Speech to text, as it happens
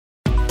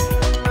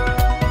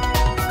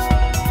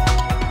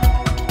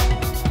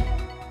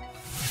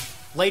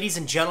Ladies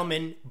and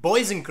gentlemen,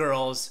 boys and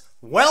girls,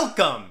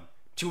 welcome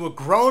to A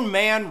Grown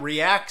Man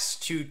Reacts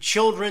to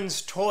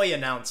Children's Toy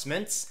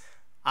Announcements.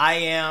 I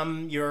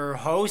am your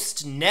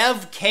host,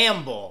 Nev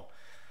Campbell.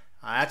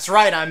 That's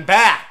right, I'm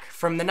back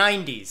from the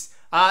 90s.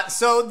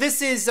 So this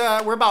is,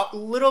 we're about a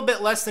little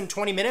bit less than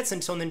 20 minutes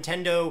until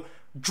Nintendo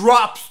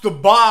drops the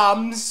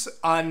bombs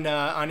on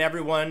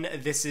everyone.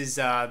 This is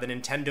the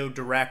Nintendo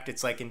Direct.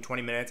 It's like in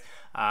 20 minutes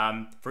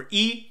for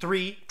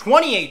E3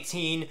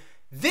 2018.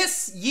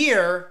 This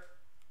year,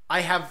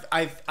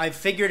 I've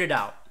figured it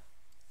out.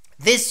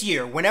 This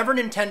year, whenever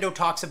Nintendo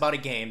talks about a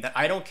game that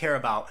I don't care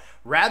about,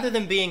 rather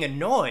than being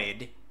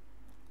annoyed,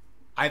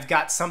 I've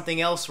got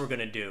something else we're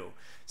gonna do.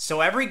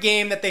 So every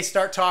game that they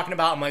start talking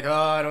about, I'm like, oh,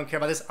 I don't care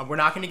about this. We're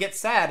not gonna get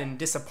sad and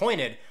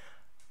disappointed.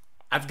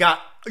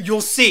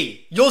 You'll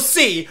see,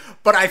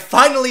 but I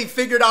finally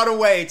figured out a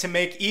way to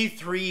make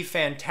E3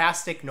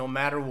 fantastic no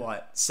matter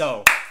what.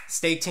 So,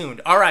 stay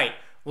tuned. All right,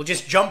 we'll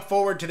just jump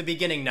forward to the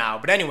beginning now.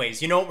 But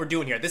anyways, you know what we're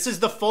doing here. This is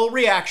the full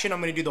reaction.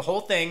 I'm going to do the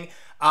whole thing,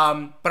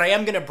 but I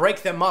am going to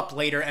break them up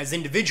later as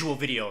individual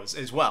videos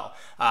as well,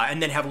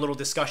 and then have a little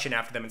discussion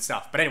after them and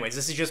stuff. But anyways,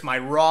 this is just my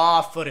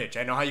raw footage.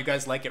 I know how you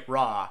guys like it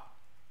raw.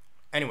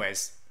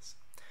 Anyways,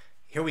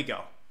 here we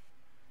go.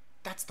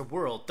 That's the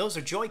world. Those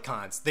are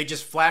Joy-Cons. They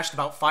just flashed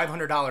about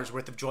 $500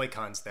 worth of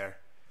Joy-Cons there.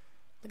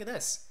 Look at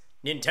this.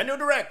 Nintendo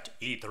Direct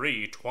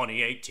E3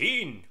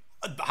 2018.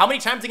 How many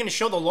times are they going to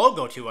show the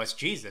logo to us?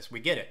 Jesus,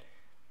 we get it.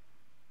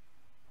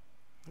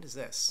 What is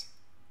this?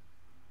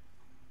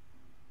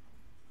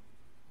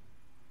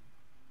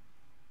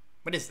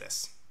 What is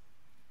this?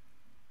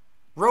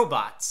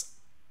 Robots.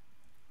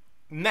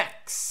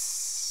 Mechs.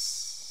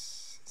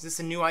 Is this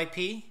a new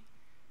IP?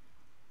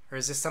 Or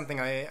is this something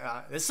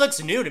this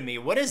looks new to me.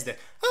 What is this?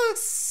 Oh,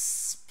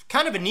 it's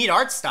kind of a neat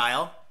art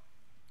style.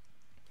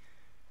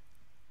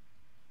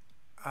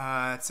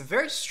 It's a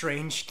very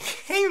strange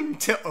game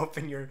to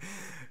open your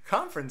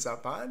conference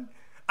up on.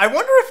 I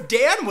wonder if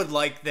Dan would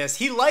like this.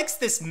 He likes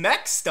this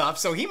mech stuff,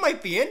 so he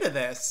might be into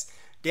this.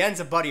 Dan's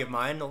a buddy of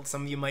mine.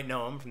 Some of you might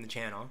know him from the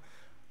channel.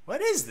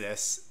 What is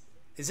this?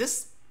 Is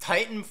this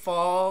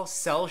Titanfall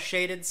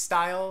cel-shaded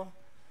style?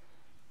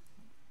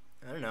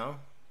 I don't know.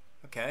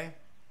 Okay.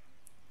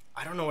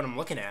 I don't know what I'm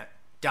looking at.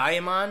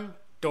 Diamond?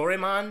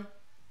 Doraemon?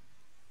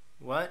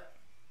 What?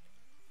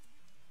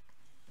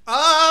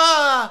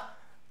 Ah!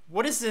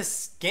 What is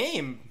this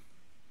game?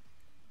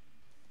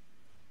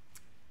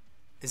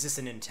 Is this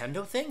a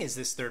Nintendo thing? Is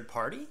this third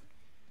party?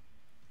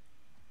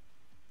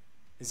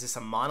 Is this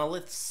a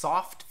Monolith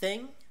Soft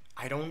thing?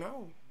 I don't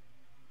know.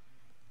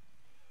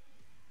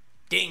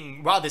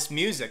 Ding! Wow, this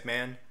music,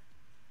 man.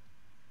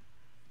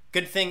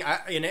 Good thing,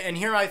 and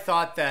here I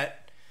thought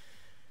that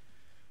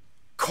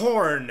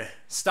Korn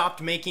stopped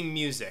making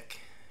music.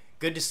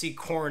 Good to see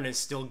Korn is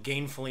still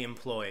gainfully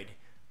employed.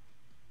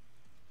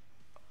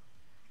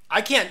 I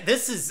can't.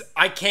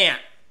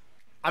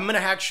 I'm going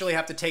to actually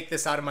have to take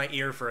this out of my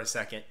ear for a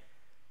second.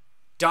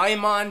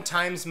 Diamond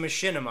times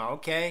Machinima,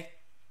 okay?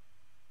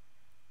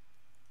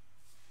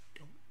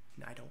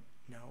 I don't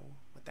know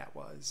what that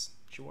was.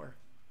 Sure.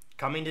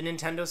 Coming to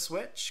Nintendo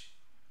Switch?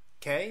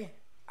 Okay.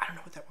 I don't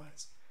know what that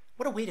was.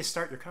 What a way to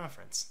start your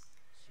conference.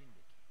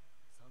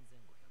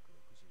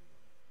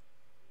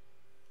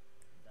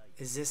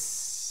 Is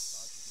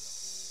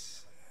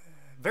this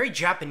very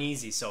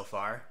Japanesey so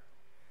far?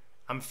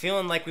 I'm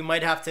feeling like we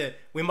might have to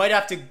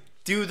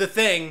do the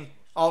thing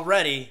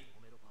already.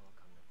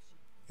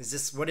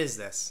 What is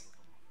this?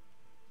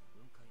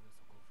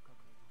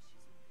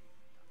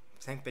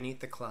 Sank beneath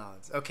the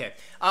clouds. Okay.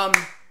 I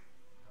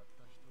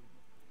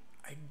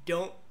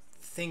don't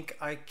think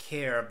I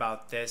care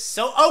about this.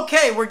 So,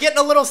 okay, we're getting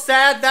a little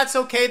sad. That's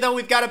okay, though.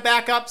 We've got to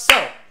back up.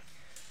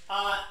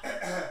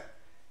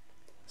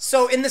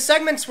 So in the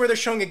segments where they're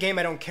showing a game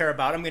I don't care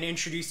about, I'm going to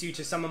introduce you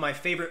to some of my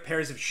favorite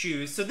pairs of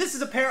shoes. So this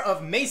is a pair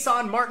of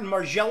Maison Martin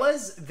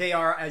Margielas. They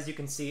are, as you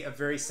can see, a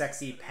very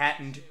sexy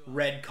patent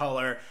red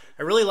color.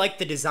 I really like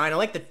the design. I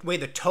like the way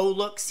the toe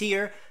looks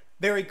here.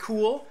 Very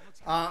cool.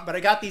 But I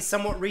got these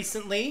somewhat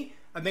recently.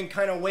 I've been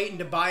kind of waiting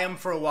to buy them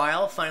for a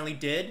while. Finally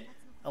did.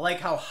 I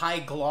like how high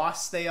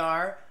gloss they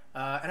are.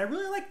 And I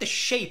really like the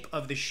shape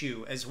of the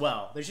shoe as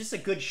well. There's just a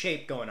good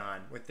shape going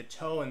on with the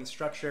toe and the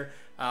structure.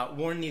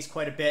 Worn these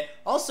quite a bit.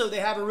 Also, they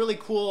have a really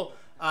cool,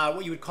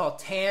 what you would call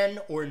tan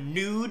or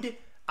nude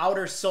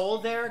outer sole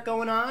there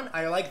going on.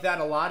 I like that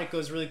a lot. It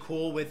goes really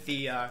cool with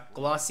the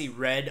glossy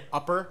red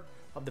upper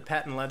of the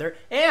patent leather.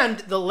 And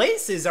the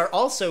laces are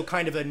also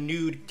kind of a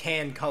nude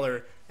tan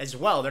color as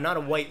well. They're not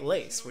a white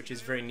lace, which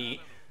is very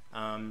neat.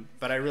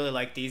 But I really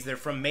like these. They're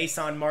from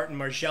Maison Martin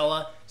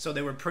Margiela, so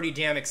they were pretty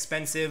damn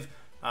expensive.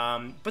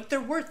 But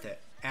they're worth it,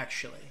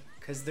 actually,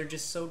 because they're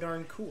just so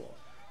darn cool.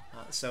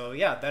 So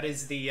yeah, that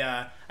is the,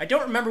 I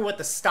don't remember what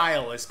the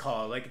style is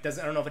called. Like, I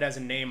don't know if it has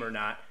a name or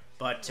not,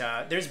 but,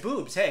 there's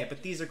boobs, hey,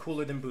 but these are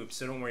cooler than boobs,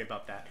 so don't worry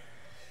about that.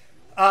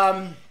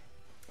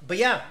 But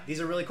yeah,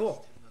 these are really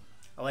cool.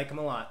 I like them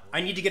a lot.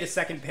 I need to get a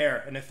second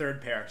pair and a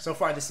third pair. So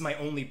far, this is my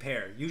only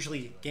pair.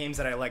 Usually, games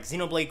that I like.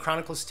 Xenoblade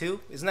Chronicles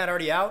 2, isn't that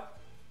already out?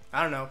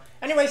 I don't know.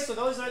 Anyway, so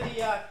those are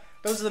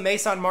the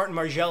Maison Martin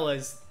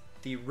Margielas,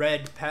 the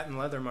red patent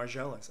leather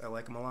Margielas. I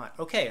like them a lot.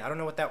 Okay, I don't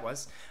know what that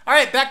was. All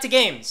right, back to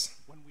games.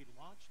 When we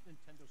launched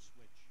Nintendo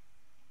Switch,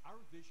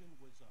 our vision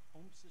was a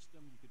home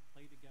system you could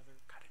play together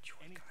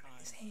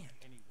anytime,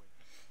 anywhere.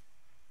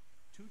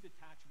 2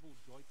 detachable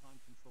Joy-Con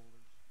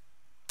controllers,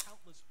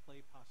 countless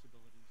play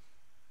possibilities.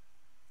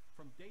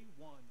 From day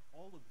one,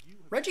 all of you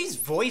have Reggie's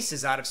voice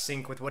is out of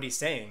sync with what he's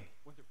saying.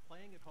 whether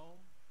playing at home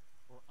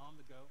or on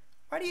the go.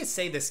 Why do you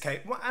say this kind?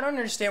 Well, I don't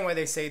understand why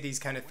they say these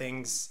kind of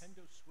things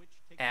Nintendo Switch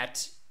takes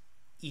at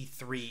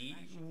E3.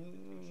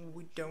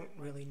 We don't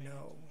really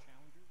know.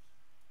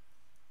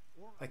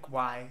 Like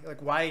why?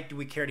 Like why do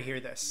we care to hear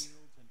this?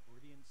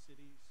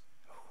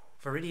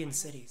 Viridian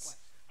Cities.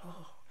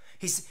 Oh,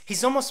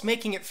 he's almost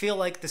making it feel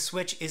like the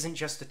Switch isn't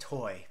just a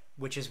toy,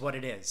 which is what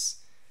it is.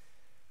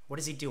 What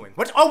is he doing?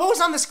 What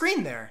was on the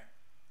screen there?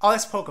 Oh,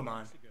 that's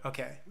Pokemon.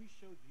 Okay.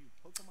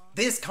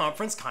 This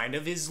conference kind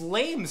of is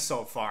lame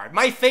so far.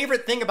 My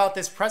favorite thing about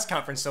this press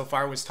conference so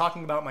far was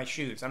talking about my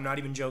shoes. I'm not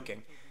even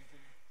joking.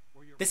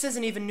 This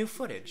isn't even new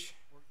footage.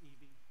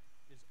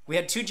 We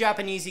had 2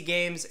 Japanese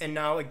games and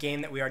now a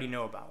game that we already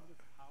know about.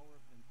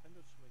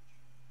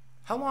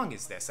 How long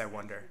is this, I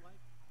wonder?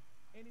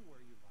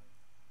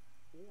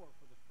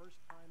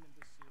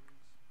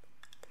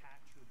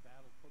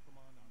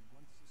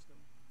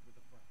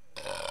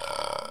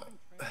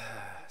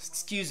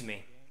 Excuse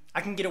me.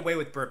 I can get away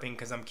with burping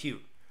because I'm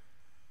cute.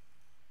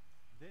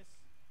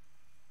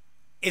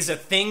 Is a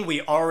thing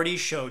we already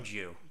showed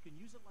you. You can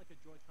use it like a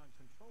Joy-Con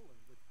controller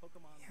with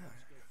Pokemon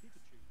Let's Go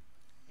Pikachu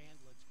and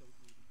Let's Go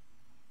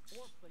Eevee,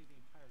 or play the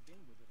entire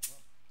game with it alone.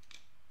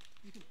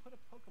 You can put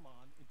a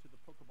Pokemon into the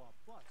Pokeball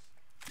Plus,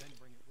 then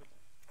bring it with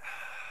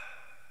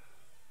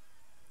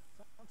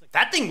you.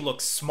 That thing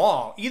looks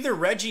small. Either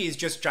Reggie is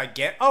just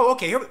gigantic. Oh,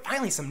 okay, here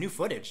finally some new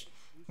footage.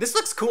 This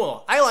looks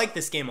cool. I like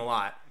this game a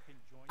lot.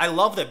 I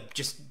love the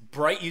just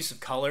bright use of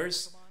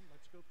colors.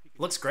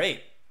 Looks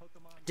great.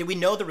 Did we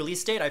know the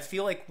release date? I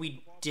feel like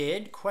we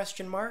did,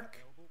 question mark.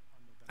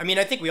 I mean,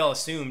 I think we all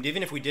assumed,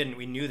 even if we didn't,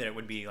 we knew that it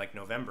would be like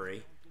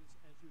November-y.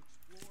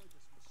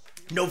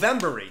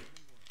 November-y.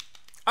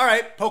 All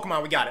right,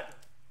 Pokemon, we got it.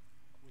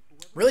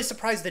 Really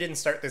surprised they didn't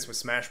start this with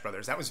Smash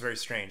Brothers. That was very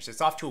strange.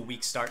 It's off to a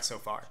weak start so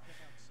far.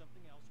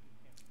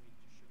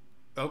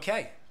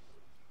 Okay.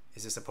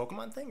 Is this a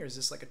Pokemon thing, or is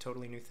this like a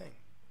totally new thing?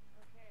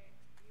 Okay,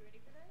 you ready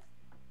for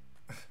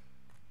this?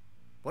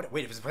 What?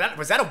 Wait, was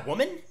that a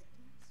woman?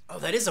 Oh,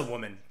 that is a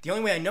woman. The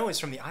only way I know is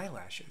from the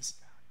eyelashes.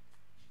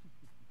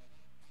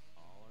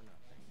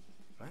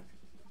 What?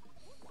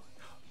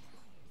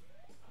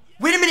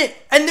 Wait a minute!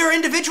 And they're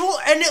individual,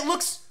 and it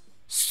looks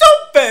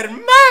Super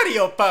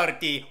Mario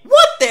Party!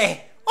 What the?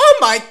 Oh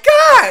my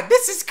god!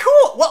 This is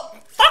cool! Well,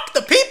 fuck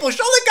the people!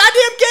 Show the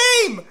goddamn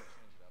game!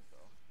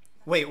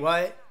 Wait,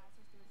 what?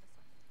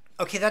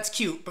 Okay, that's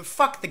cute, but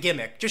fuck the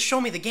gimmick. Just show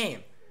me the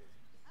game.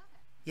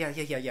 Yeah.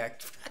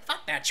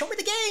 Fuck that. Show me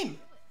the game!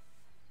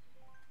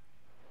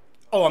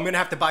 Oh, I'm gonna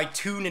have to buy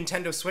 2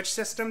 Nintendo Switch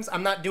systems?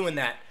 I'm not doing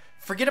that.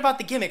 Forget about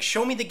the gimmick.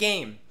 Show me the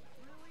game.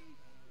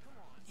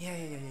 Yeah.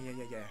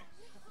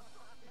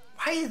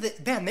 Why is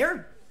it? Man,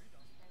 they're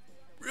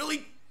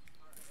really.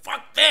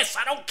 Fuck this.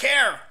 I don't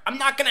care. I'm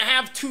not gonna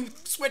have 2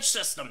 Switch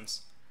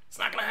systems. It's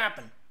not gonna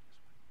happen.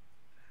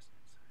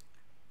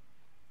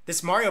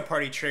 This Mario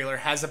Party trailer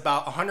has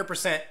about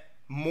 100%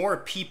 more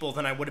people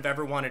than I would have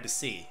ever wanted to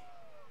see.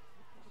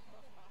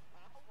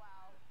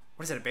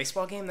 What is it? A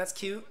baseball game? That's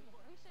cute.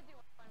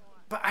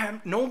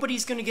 But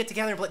nobody's gonna get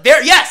together and play.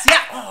 There, yes,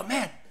 yeah. Oh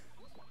man.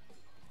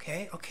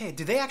 Okay.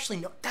 Do they actually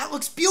know? That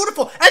looks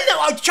beautiful.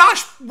 And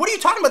Josh, what are you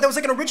talking about? That was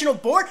like an original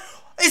board.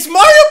 Is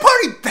Mario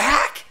Party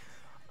back?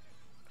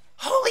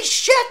 Holy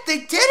shit,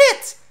 they did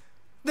it.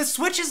 The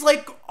Switch is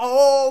like,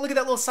 oh, look at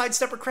that little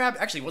sidestepper crab.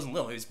 Actually, it wasn't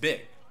little. It was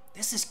big.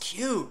 This is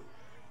cute.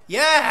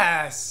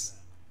 Yes.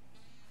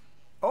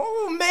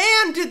 Oh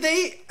man, did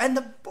they? And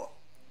the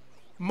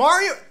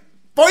Mario,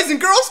 boys and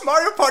girls,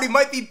 Mario Party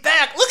might be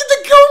back. Look at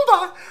the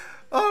Goomba.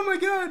 Oh my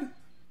god.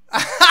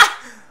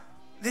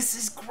 This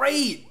is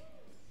great.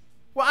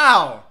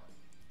 Wow.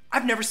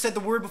 I've never said the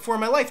word before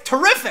in my life.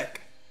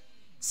 Terrific.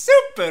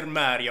 Super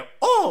Mario.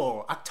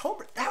 Oh,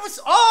 October. That was,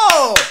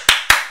 oh.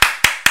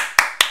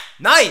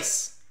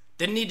 Nice.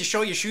 Didn't need to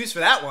show you shoes for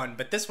that one,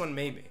 but this one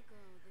maybe.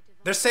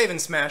 They're saving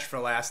Smash for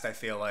last, I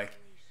feel like.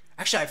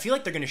 Actually, I feel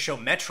like they're going to show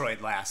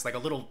Metroid last, like a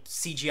little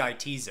CGI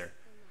teaser.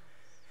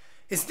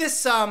 Is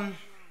this, Fire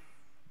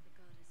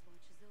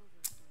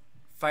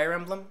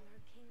Emblem?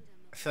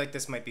 I feel like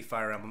this might be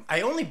Fire Emblem.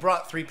 I only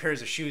brought 3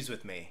 pairs of shoes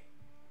with me,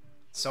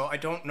 so I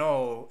don't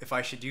know if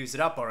I should use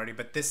it up already,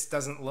 but this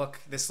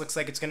looks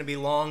like it's going to be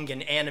long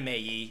and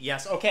anime-y.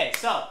 Yes, okay,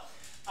 so,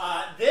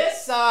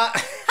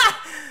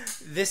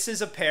 this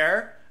is a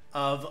pair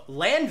of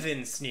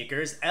Lanvin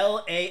sneakers,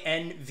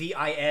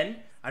 Lanvin.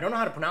 I don't know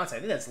how to pronounce it. I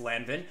think that's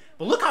Lanvin.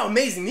 But look how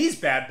amazing these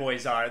bad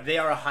boys are. They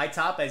are a high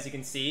top, as you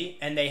can see,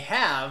 and they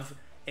have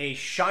a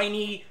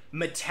shiny,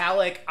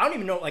 metallic, I don't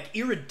even know, like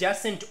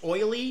iridescent,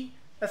 oily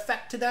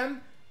effect to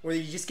them. where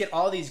you just get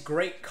all these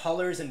great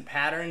colors and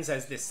patterns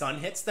as the sun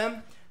hits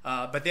them.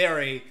 But they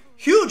are a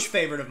huge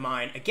favorite of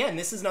mine. Again,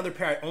 this is another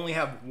pair I only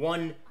have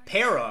one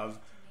pair of,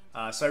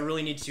 so I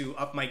really need to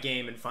up my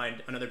game and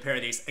find another pair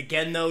of these.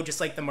 Again, though, just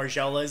like the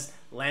Margielas,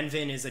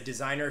 Lanvin is a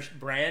designer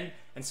brand,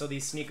 and so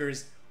these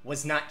sneakers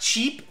was not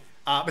cheap,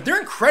 but they're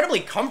incredibly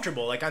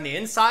comfortable. Like on the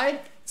inside,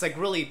 it's like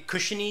really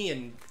cushiony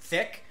and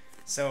thick,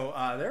 so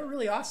they're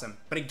really awesome.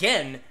 But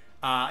again,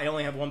 I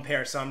only have one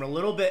pair, so I'm a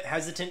little bit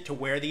hesitant to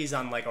wear these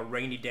on like a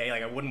rainy day.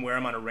 Like I wouldn't wear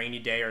them on a rainy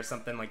day or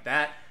something like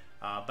that.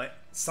 But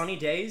sunny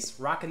days,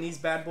 rocking these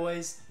bad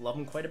boys, love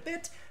them quite a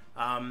bit.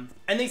 And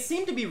they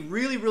seem to be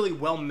really, really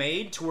well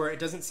made to where it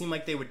doesn't seem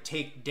like they would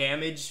take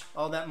damage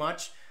all that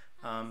much.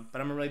 But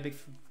I'm a really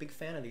big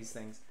fan of these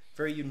things.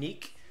 Very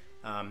unique.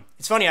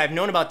 It's funny, I've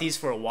known about these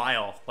for a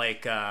while,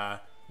 like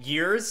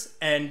years.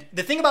 And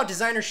the thing about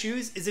designer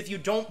shoes is if you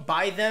don't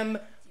buy them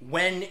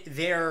when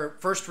they're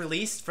first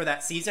released for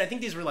that season, I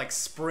think these were like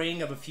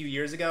spring of a few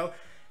years ago,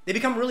 they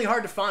become really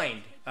hard to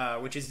find,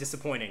 which is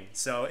disappointing.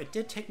 So it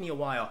did take me a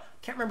while.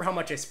 Can't remember how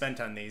much I spent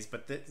on these,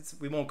 but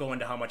we won't go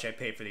into how much I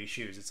paid for these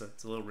shoes.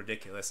 It's a little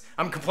ridiculous.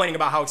 I'm complaining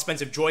about how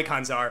expensive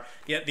Joy-Cons are,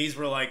 yet these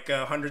were like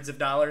hundreds of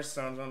dollars.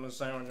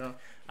 So,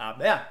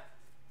 yeah.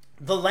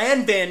 The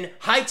Lanvin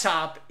high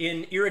top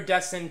in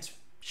iridescent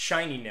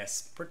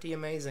shininess. Pretty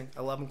amazing.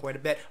 I love them quite a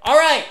bit. All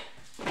right.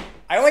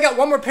 I only got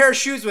one more pair of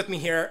shoes with me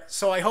here,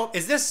 so I hope...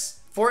 Is this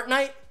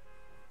Fortnite?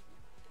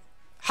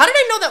 How did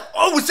I know that?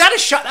 Oh, was that a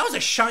shot? That was a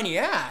shiny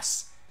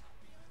ass.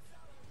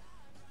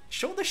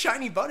 Show the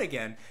shiny butt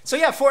again. So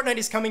yeah, Fortnite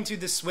is coming to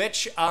the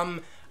Switch.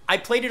 I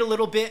played it a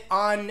little bit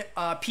on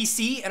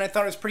PC, and I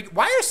thought it was pretty...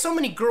 Why are so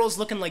many girls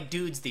looking like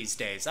dudes these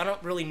days? I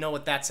don't really know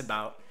what that's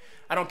about.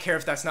 I don't care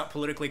if that's not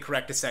politically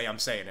correct to say. I'm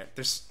saying it.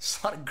 There's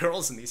a lot of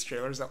girls in these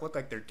trailers that look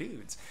like they're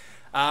dudes.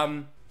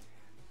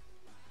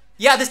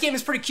 Yeah, this game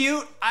is pretty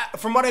cute.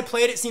 From what I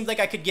played, it seems like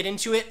I could get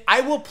into it.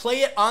 I will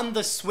play it on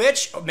the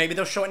Switch. Oh, maybe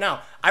they'll show it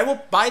now. I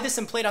will buy this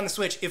and play it on the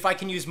Switch if I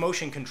can use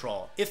motion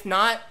control. If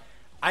not,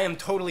 I am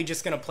totally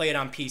just going to play it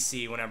on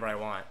PC whenever I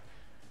want.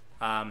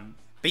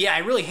 But yeah, I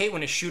really hate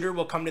when a shooter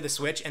will come to the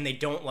Switch and they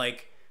don't,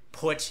 like,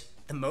 put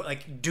the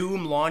like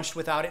Doom launched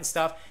without it and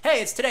stuff.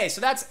 Hey, it's today,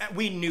 so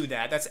we knew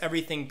that. That's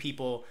everything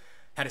people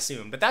had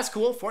assumed. But that's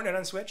cool. Fortnite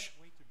on Switch.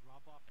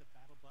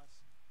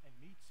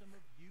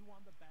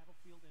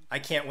 I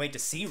can't wait to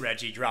see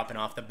Reggie dropping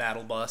off the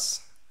battle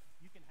bus.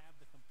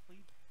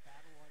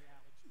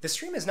 The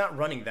stream is not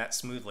running that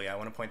smoothly. I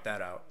want to point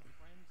that out.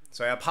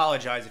 So I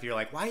apologize if you're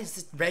like, why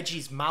is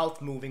Reggie's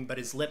mouth moving but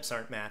his lips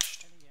aren't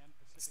matched?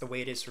 It's the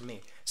way it is for me.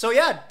 So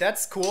yeah,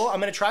 that's cool. I'm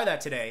going to try that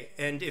today.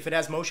 And if it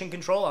has motion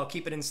control, I'll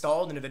keep it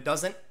installed. And if it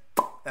doesn't,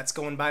 that's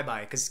going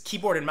bye-bye. Because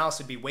keyboard and mouse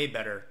would be way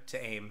better to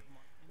aim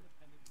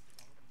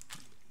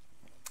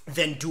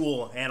than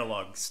dual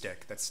analog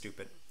stick. That's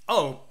stupid.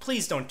 Oh,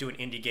 please don't do an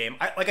indie game.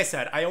 Like I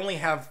said, I only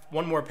have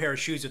one more pair of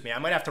shoes with me. I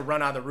might have to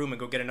run out of the room and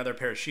go get another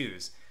pair of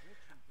shoes.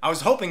 I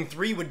was hoping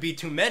 3 would be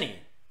too many.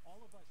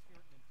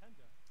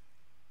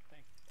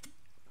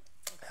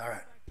 All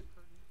right.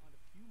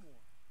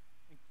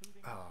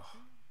 Oh.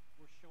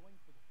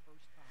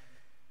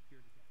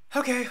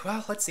 Okay,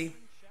 well, let's see.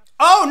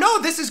 Oh, no,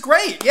 this is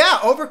great. Yeah,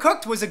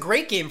 Overcooked was a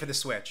great game for the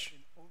Switch.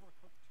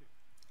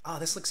 Oh,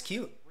 this looks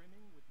cute.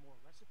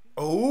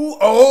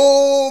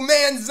 Oh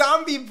man,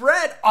 zombie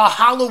bread. A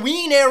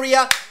Halloween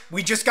area.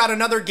 We just got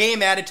another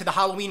game added to the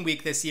Halloween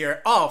week this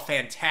year. Oh,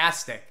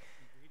 fantastic.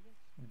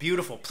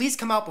 Beautiful. Please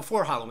come out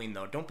before Halloween,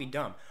 though. Don't be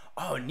dumb.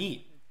 Oh,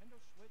 neat.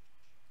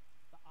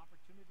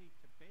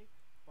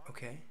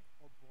 Okay.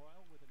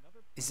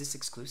 Is this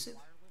exclusive?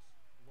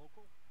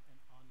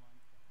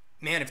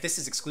 Man, if this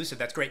is exclusive,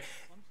 that's great.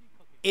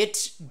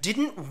 It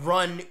didn't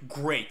run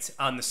great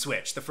on the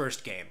Switch, the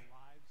first game.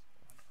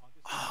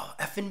 Oh,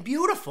 effing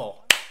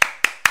beautiful.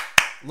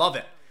 Love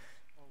it.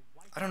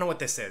 I don't know what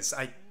this is.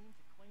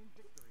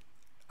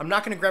 I'm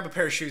not going to grab a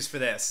pair of shoes for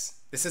this.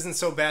 This isn't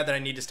so bad that I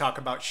need to talk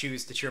about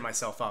shoes to cheer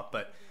myself up,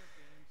 but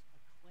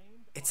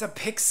it's a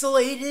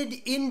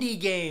pixelated indie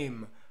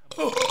game.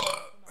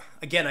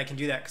 Again, I can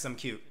do that because I'm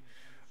cute.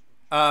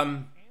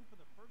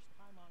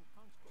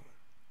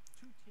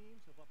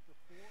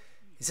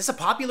 Is this a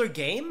popular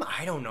game?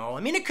 I don't know.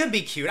 I mean, it could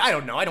be cute. I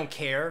don't know. I don't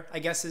care, I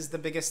guess is the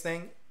biggest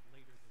thing.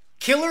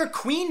 Killer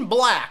Queen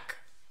Black.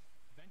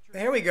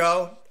 There we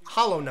go.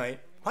 Hollow Knight.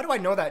 Why do I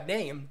know that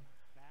name?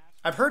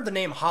 I've heard the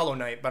name Hollow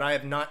Knight, but I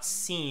have not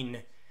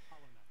seen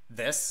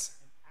this.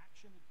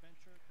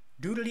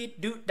 Doodly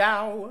doot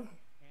dow.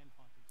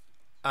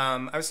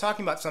 I was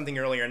talking about something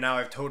earlier. Now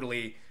I've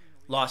totally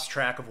lost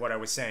track of what I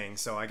was saying,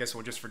 so I guess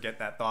we'll just forget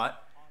that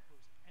thought.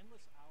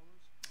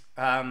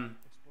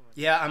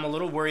 Yeah, I'm a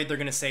little worried they're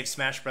going to save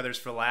Smash Brothers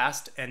for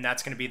last, and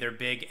that's going to be their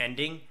big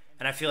ending.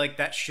 And I feel like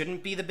that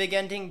shouldn't be the big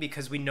ending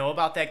because we know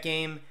about that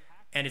game,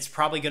 and it's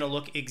probably going to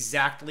look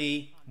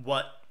exactly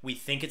what we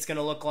think it's going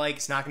to look like.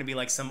 It's not going to be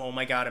like some oh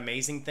my god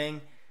amazing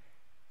thing.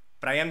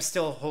 But I'm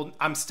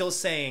still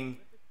saying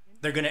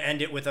they're going to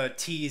end it with a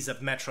tease of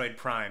Metroid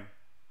Prime.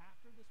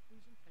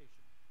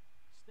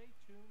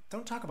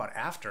 Don't talk about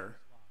after.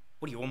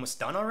 What, are you almost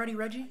done already,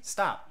 Reggie?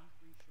 Stop.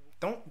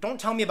 Don't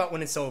tell me about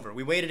when it's over.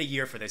 We waited a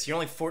year for this. You're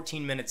only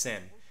 14 minutes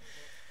in.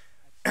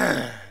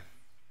 Yeah.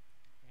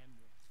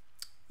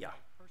 I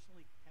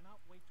personally cannot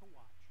wait to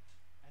watch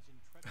as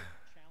intrepid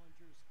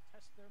challengers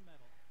test their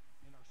mettle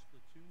in our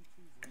Splatoon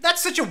 2.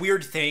 That's such a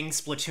weird thing,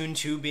 Splatoon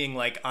 2 being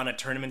like on a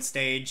tournament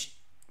stage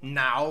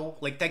now.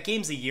 Like, that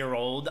game's a year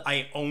old.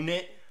 I own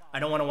it. I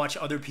don't want to watch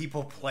other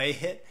people play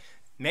it.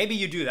 Maybe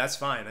you do. That's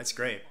fine. That's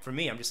great. For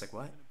me, I'm just like,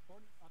 what? An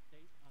important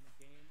update on a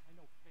game I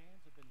know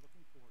fans have been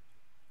looking forward to.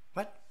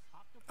 What?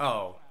 Octopath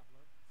Oh.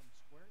 Traveler from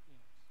Square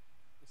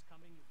Enix is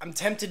coming I'm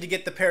tempted to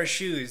get the pair of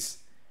shoes,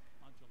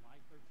 on July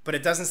 13th. but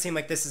it doesn't seem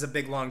like this is a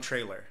big, long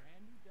trailer.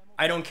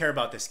 I don't care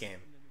about this game.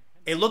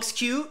 It looks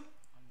cute.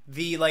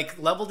 The, like,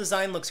 level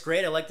design looks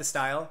great. I like the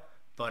style,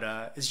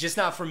 but it's just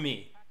not for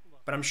me.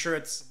 But I'm sure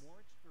it's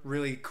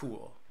really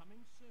cool.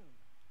 Coming soon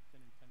to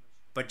Nintendo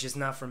Switch. But just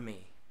not for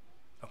me.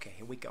 Okay,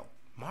 here we go.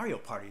 Mario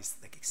Party's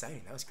like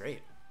exciting. That was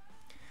great.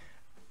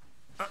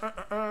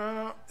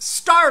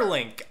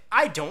 Starlink.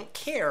 I don't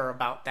care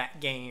about that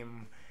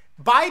game.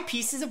 Buy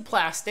pieces of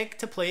plastic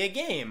to play a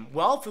game.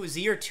 Well, if it was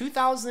the year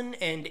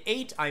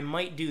 2008, I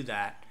might do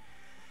that.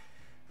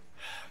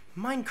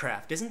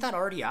 Minecraft. Isn't that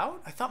already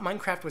out? I thought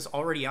Minecraft was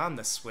already on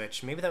the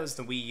Switch. Maybe that was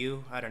the Wii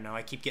U. I don't know.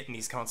 I keep getting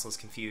these consoles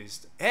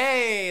confused.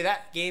 Hey,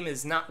 that game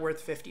is not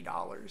worth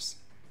 $50.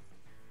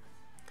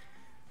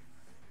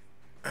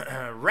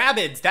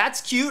 Rabbids, that's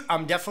cute.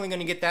 I'm definitely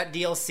going to get that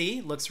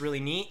DLC. Looks really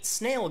neat.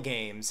 Snail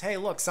Games. Hey,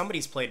 look,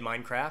 somebody's played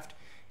Minecraft.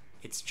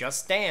 It's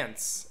Just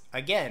Dance.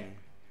 Again.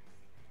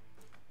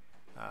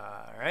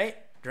 Alright.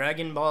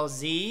 Dragon Ball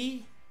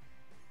Z.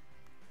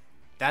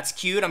 That's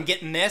cute. I'm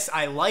getting this.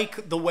 I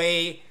like the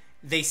way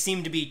they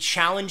seem to be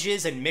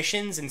challenges and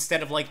missions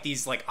instead of like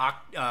these like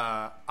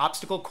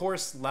obstacle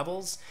course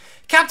levels.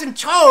 Captain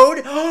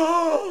Toad!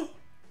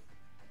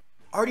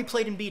 Already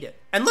played and beat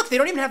it. And look, they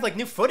don't even have like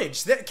new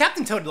footage.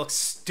 Captain Toad looks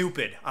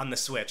stupid on the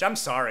Switch. I'm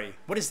sorry.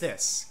 What is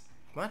this?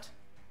 What?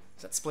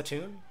 Is that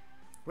Splatoon?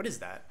 What is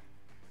that?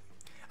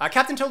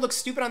 Captain Toad looks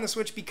stupid on the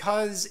Switch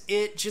because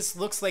it just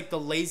looks like the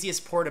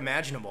laziest port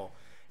imaginable.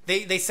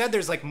 They said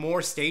there's like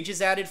more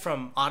stages added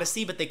from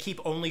Odyssey, but they keep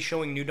only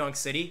showing New Donk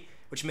City,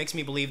 which makes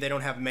me believe they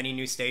don't have many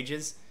new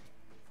stages.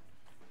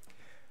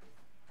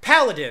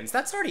 Paladins.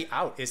 That's already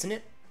out, isn't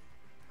it?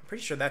 I'm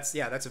pretty sure that's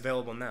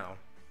available now.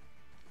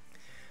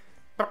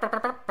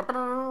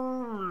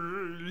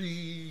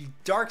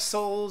 Dark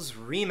Souls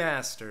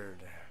Remastered.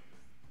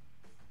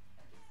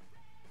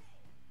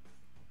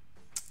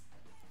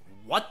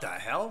 What the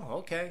hell?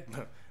 Okay.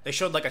 They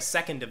showed like a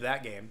second of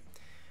that game.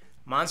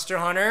 Monster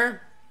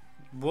Hunter.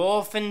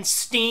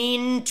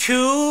 Wolfenstein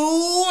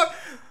 2.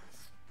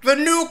 The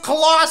new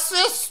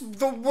Colossus.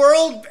 The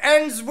world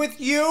ends with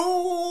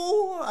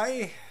you.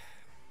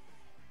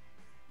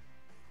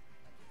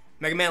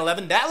 Mega Man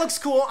 11. That looks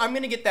cool. I'm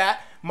going to get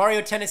that.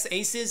 Mario Tennis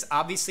Aces.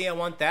 Obviously, I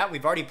want that.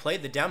 We've already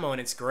played the demo, and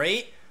it's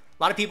great.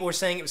 A lot of people were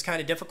saying it was kind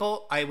of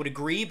difficult. I would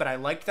agree, but I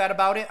liked that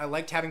about it. I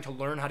liked having to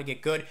learn how to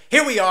get good.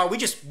 Here we are.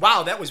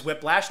 Wow, that was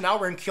Whiplash. Now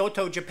we're in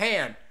Kyoto,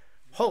 Japan.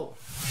 Ho.